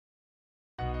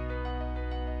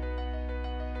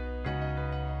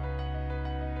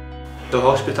The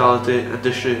hospitality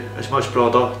industry is much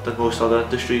broader than most other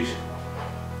industries.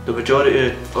 The majority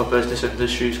of business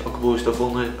industries are composed of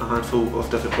only a handful of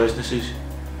different businesses,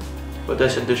 but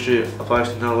this industry applies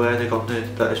to nearly any company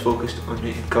that is focused on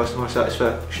meeting customer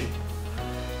satisfaction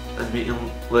and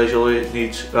meeting leisurely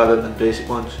needs rather than basic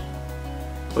ones.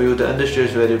 While the industry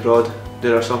is very broad,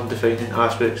 there are some defining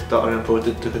aspects that are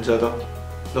important to consider.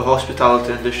 The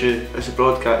hospitality industry is a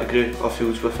broad category of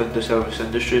fields within the service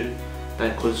industry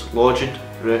that includes lodging,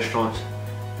 restaurants,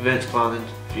 events planning,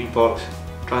 theme parks,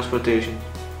 transportation,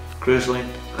 cruise line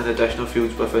and additional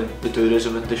fields within the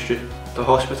tourism industry. The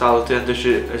hospitality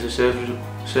industry is a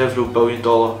several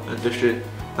billion-dollar industry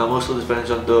that mostly depends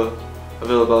on the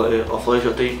availability of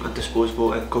leisure time and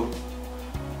disposable income.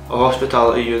 A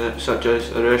hospitality unit such as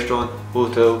a restaurant,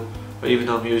 hotel or even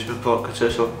an amusement park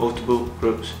consists of multiple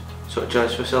groups such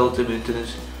as facility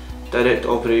maintenance, direct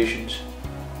operations,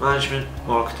 management,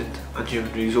 marketing and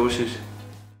human resources.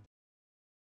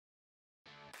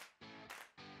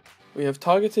 We have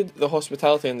targeted the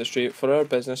hospitality industry for our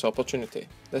business opportunity.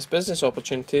 This business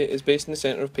opportunity is based in the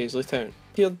centre of Paisley Town.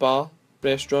 Tiered bar,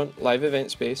 restaurant, live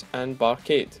event space and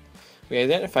barcade. We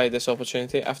identified this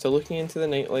opportunity after looking into the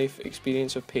nightlife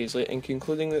experience of Paisley and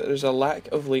concluding that there is a lack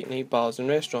of late night bars and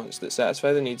restaurants that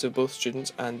satisfy the needs of both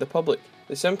students and the public.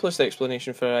 The simplest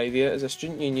explanation for our idea is a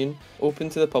student union open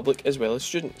to the public as well as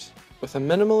students. With a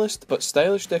minimalist but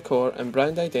stylish decor and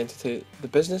brand identity, the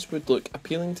business would look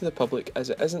appealing to the public as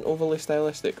it isn't overly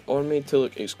stylistic or made to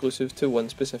look exclusive to one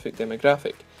specific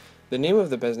demographic. The name of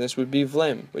the business would be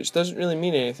VLEHM, which doesn't really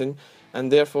mean anything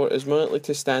and therefore is more likely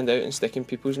to stand out and stick in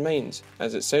people's minds,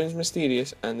 as it sounds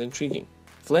mysterious and intriguing.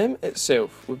 VLEHM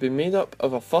itself would be made up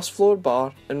of a first floor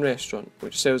bar and restaurant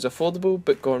which sells affordable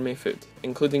but gourmet food,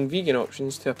 including vegan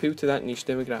options to appeal to that niche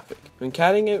demographic. When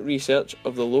carrying out research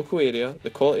of the local area, the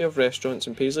quality of restaurants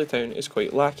in Paisley Town is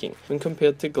quite lacking when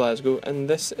compared to Glasgow, and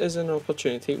this is an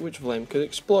opportunity which VLEHM could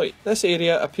exploit. This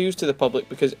area appeals to the public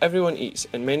because everyone eats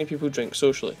and many people drink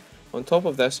socially. On top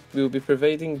of this, we will be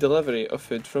providing delivery of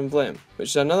food from VLEHM,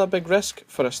 which is another big risk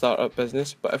for a start-up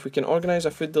business, but if we can organise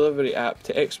a food delivery app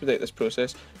to expedite this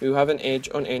process, we will have an edge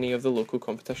on any of the local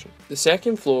competition. The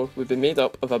second floor would be made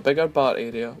up of a bigger bar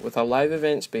area with a live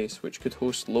event space which could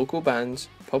host local bands,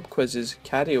 pub quizzes,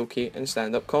 karaoke and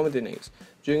stand-up comedy nights.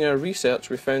 During our research,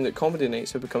 we found that comedy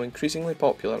nights have become increasingly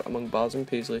popular among bars in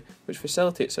Paisley, which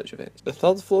facilitate such events. The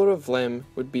third floor of VLEHM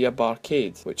would be a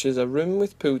barcade, which is a room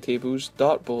with pool tables,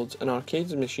 dartboards and arcade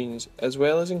machines, as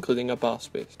well as including a bar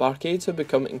space. Barcades have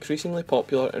become increasingly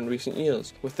popular in recent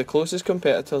years, with the closest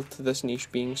competitor to this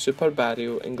niche being Super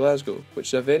Barrio in Glasgow, which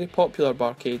is a very popular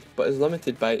barcade but is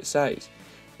limited by its size.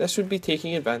 This would be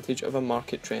taking advantage of a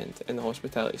market trend in the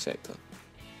hospitality sector.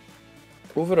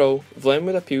 Overall, VLEHM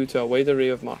would appeal to a wide array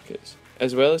of markets,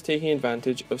 as well as taking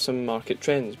advantage of some market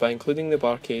trends by including the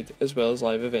barcade as well as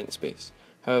live event space.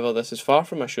 However, this is far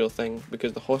from a sure thing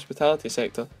because the hospitality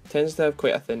sector tends to have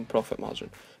quite a thin profit margin.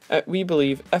 We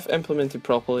believe, if implemented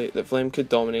properly, that VLEHM could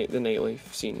dominate the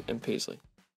nightlife scene in Paisley.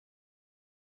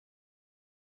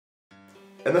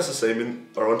 In this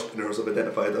assignment, our entrepreneurs have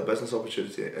identified a business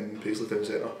opportunity in Paisley Town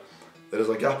Centre. There is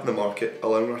a gap in the market,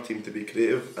 allowing our team to be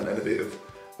creative and innovative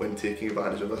when taking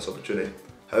advantage of this opportunity.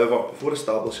 However, before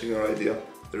establishing our idea,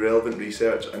 the relevant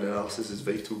research and analysis is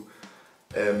vital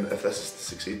if this is to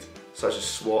succeed, such as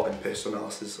SWOT and pest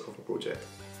analysis of a project.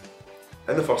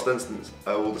 In the first instance,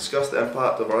 I will discuss the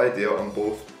impact of our idea on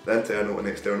both the internal and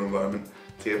external environment.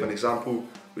 To give an example,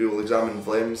 we will examine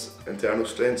VLEHM's internal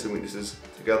strengths and weaknesses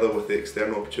together with the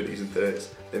external opportunities and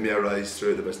threats that may arise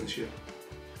throughout the business year.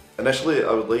 Initially,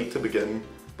 I would like to begin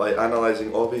by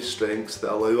analysing obvious strengths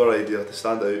that allow our idea to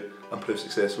stand out and prove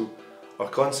successful. Our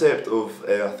concept of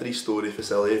a 3-storey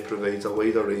facility provides a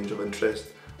wider range of interest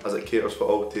as it caters for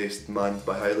all tastes, manned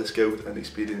by highly skilled and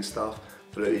experienced staff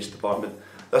throughout each department.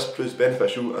 This proves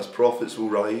beneficial as profits will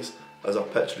rise as our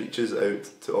pitch reaches out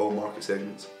to all market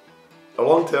segments. Our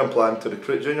long-term plan to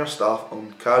recruit junior staff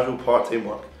on casual part-time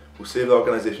work will save the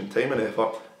organisation time and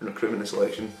effort in recruitment and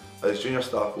selection, as junior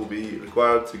staff will be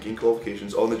required to gain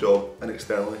qualifications on the job and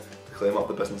externally to climb up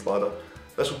the business ladder.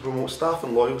 This will promote staff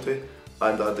and loyalty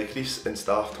and a decrease in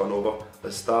staff turnover,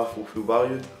 as staff will feel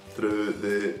valued through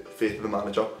the faith of the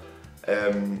manager.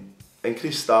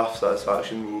 Increased staff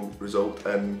satisfaction will result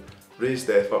in raised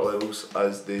effort levels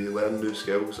as they learn new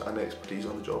skills and expertise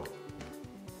on the job.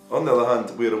 On the other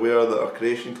hand, we are aware that our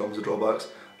creation comes with drawbacks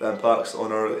that impacts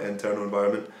on our internal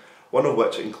environment, one of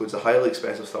which includes a highly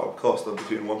expensive start-up cost of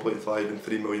between £1.5 and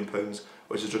 £3 million,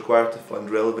 which is required to fund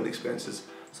relevant expenses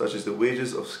such as the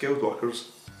wages of skilled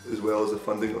workers, as well as the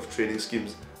funding of training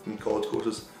schemes and college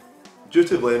courses. Due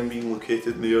to VLEHM being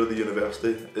located near the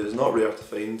university, it is not rare to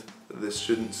find that the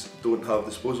students don't have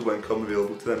disposable income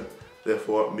available to them,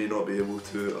 therefore may not be able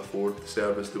to afford the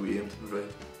service that we aim to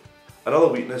provide. Another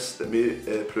weakness that may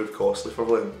prove costly for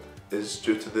VLEHM is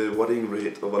due to the worrying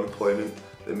rate of unemployment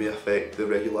that may affect the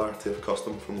regularity of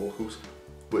custom from locals,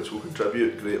 which will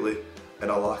contribute greatly in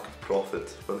a lack of profit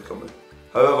for the company.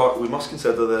 However, we must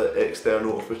consider the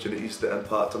external opportunities that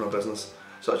impact on our business,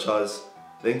 such as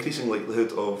the increasing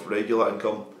likelihood of regular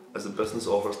income as the business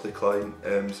offers the client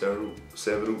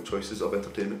several choices of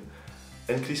entertainment.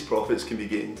 Increased profits can be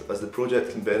gained as the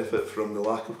project can benefit from the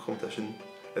lack of competition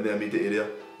in the immediate area,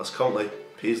 as currently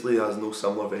Paisley has no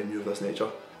similar venue of this nature,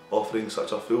 offering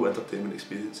such a full entertainment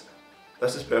experience.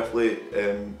 This is perfectly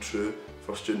true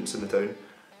for students in the town.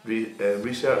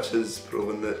 Research has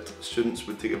proven that students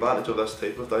would take advantage of this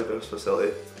type of diverse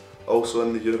facility. Also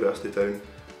in the university town,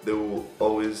 there will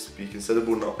always be a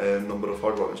considerable number of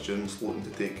hard-working students looking to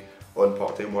take on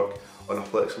part-time work on a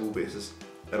flexible basis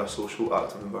in a social,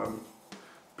 active environment.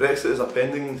 Brexit is a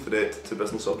pending threat to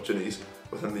business opportunities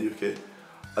within the UK,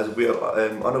 as we are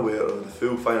unaware of the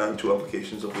full financial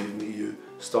implications of leaving the EU.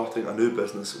 Starting a new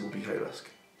business will be high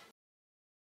risk.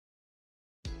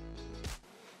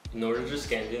 In order to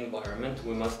scan the environment,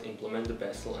 we must implement the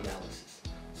BUSN analysis.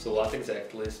 So what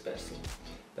exactly is BUSN?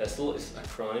 BUSN is an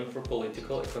acronym for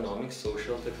political, economic,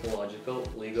 social, technological,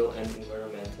 legal and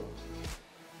environmental.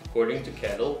 According to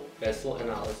Kettle, BUSN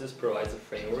analysis provides a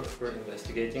framework for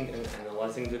investigating and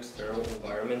analyzing the external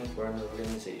environment for an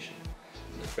organization.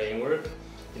 The framework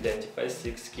identifies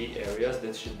 6 key areas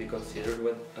that should be considered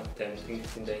when attempting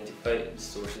to identify the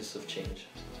sources of change.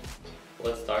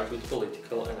 Let's start with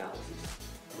political analysis.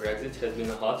 Brexit has been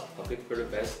a hot topic for the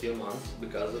past few months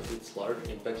because of its large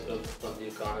impact on the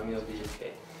economy of the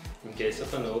UK. In case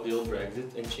of a no-deal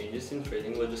Brexit and changes in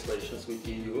trading legislations with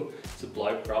EU,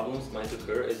 supply problems might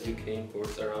occur as UK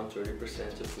imports around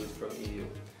 30% of food from EU.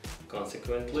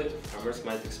 Consequently, farmers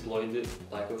might exploit the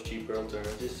lack of cheaper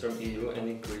alternatives from EU and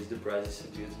increase the prices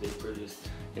of goods they produce,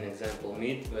 in example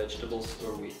meat, vegetables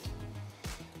or wheat.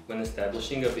 When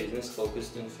establishing a business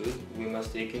focused on food, we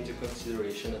must take into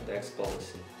consideration a tax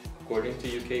policy. According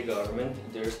to UK government,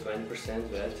 there is 20%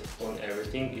 VAT on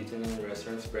everything eaten in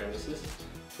restaurants' premises,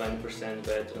 20%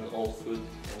 VAT on all food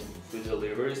and food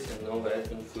deliveries, and no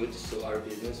VAT on food, so our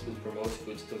business would promote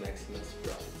food to maximize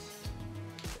profits.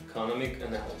 Economic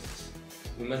analysis.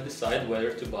 We must decide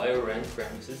whether to buy or rent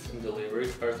premises and delivery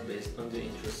cars based on the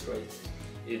interest rates.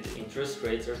 If the interest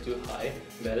rates are too high,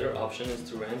 better option is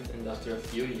to rent and after a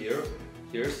few years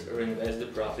reinvest the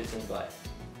profits and buy.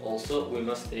 Also, we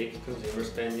must take consumer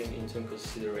spending into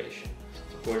consideration.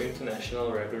 According to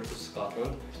National Records of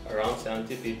Scotland, around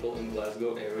 70 people in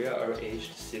Glasgow area are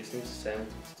aged 16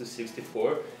 to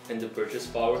 64 and the purchase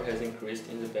power has increased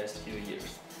in the past few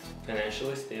years.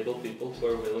 Financially stable people who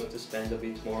are willing to spend a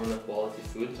bit more on a quality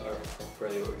food are a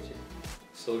priority.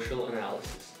 Social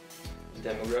analysis.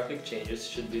 Demographic changes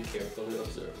should be carefully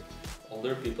observed.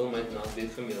 Older people might not be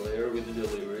familiar with the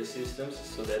delivery systems,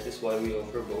 so that is why we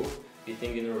offer both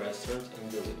eating in a restaurant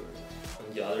and delivery.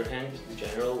 On the other hand, the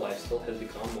general lifestyle has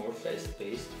become more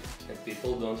fast-paced and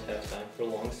people don't have time for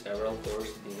long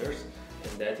several-course dinners,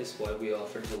 and that is why we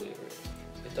offer delivery.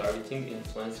 By targeting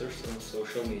influencers on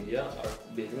social media,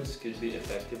 our business could be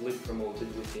effectively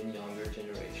promoted within younger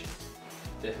generations.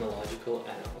 Technological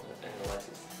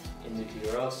analysis. In the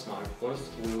era of smartphones,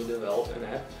 we will develop an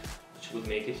app which would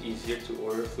make it easier to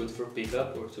order food for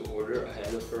pickup or to order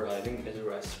ahead of arriving at a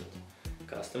restaurant.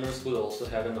 Customers would also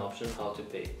have an option how to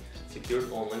pay,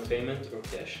 secured online payment or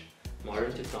cash.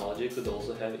 Modern technology could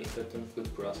also have impact on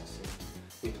food processing.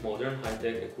 With modern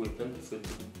high-tech equipment,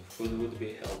 food would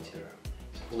be healthier.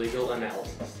 Legal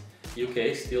analysis.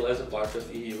 UK, still as a part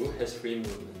of EU, has free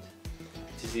movement.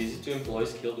 It is easy to employ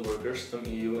skilled workers from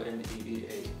EU and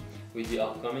EEA. With the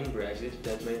upcoming Brexit,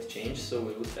 that might change, so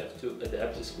we would have to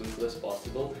adapt as quickly as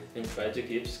possible and try to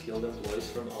keep skilled employees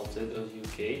from outside of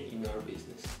UK in our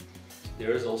business.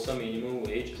 There is also a minimum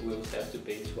wage we would have to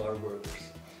pay to our workers.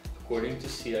 According to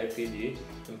CIPD,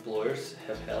 employers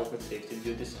have health and safety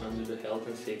duties under the Health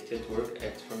and Safety at Work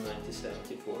Act from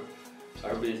 1974.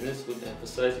 Our business would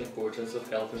emphasize the importance of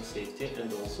health and safety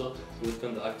and also would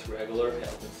conduct regular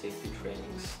health and safety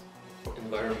trainings.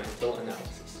 Environmental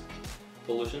analysis.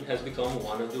 Pollution has become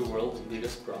one of the world's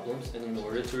biggest problems, and in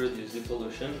order to reduce the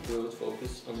pollution, we would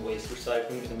focus on waste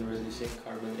recycling and reducing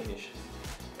carbon emissions.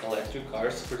 Electric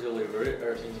cars for delivery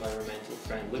are environmentally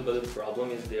friendly, but the problem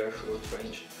is they are short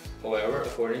range. However,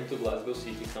 according to Glasgow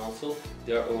City Council,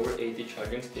 there are over 80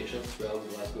 charging stations throughout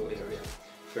the Glasgow area.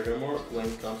 Furthermore, when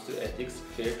it comes to ethics,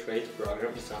 fair trade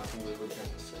program is something we would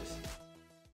emphasize.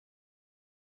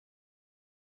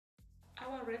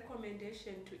 Our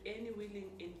recommendation to any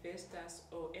willing investors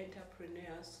or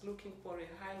entrepreneurs looking for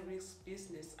a high-risk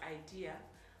business idea,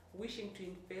 wishing to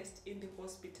invest in the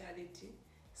hospitality,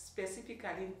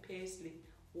 specifically in Paisley,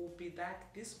 will be that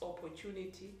this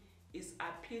opportunity is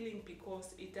appealing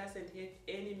because it doesn't have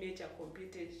any major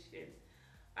competition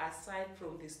aside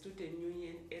from the student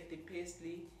union at the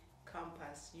Paisley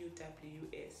campus,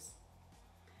 UWS.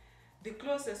 The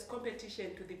closest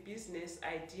competition to the business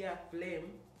idea VLEHM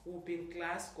will be in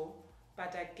Glasgow,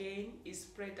 but again is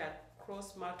spread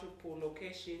across multiple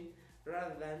locations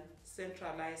rather than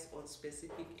centralized on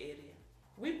specific area.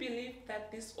 We believe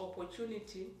that this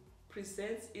opportunity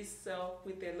presents itself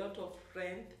with a lot of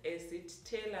strength as it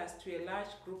tailors to a large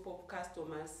group of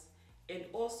customers and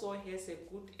also has a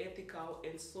good ethical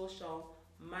and social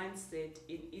mindset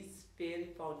in its very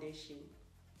foundation.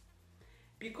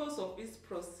 Because of its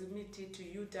proximity to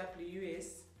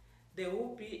UWS, there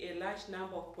will be a large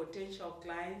number of potential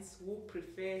clients who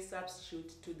prefer a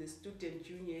substitute to the student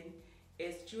union,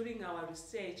 as during our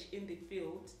research in the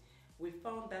field, we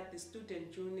found that the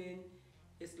student union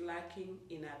is lacking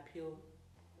in appeal.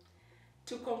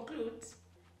 To conclude,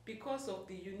 because of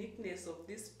the uniqueness of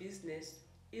this business,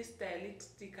 its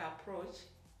stylistic approach,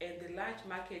 and the large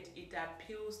market it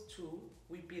appeals to,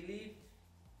 we believe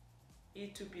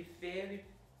it to be very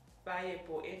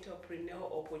viable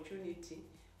entrepreneurial opportunity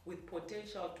with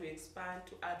potential to expand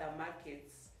to other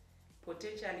markets,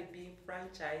 potentially being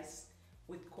franchised,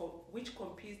 which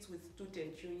competes with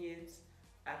student unions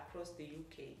across the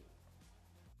UK.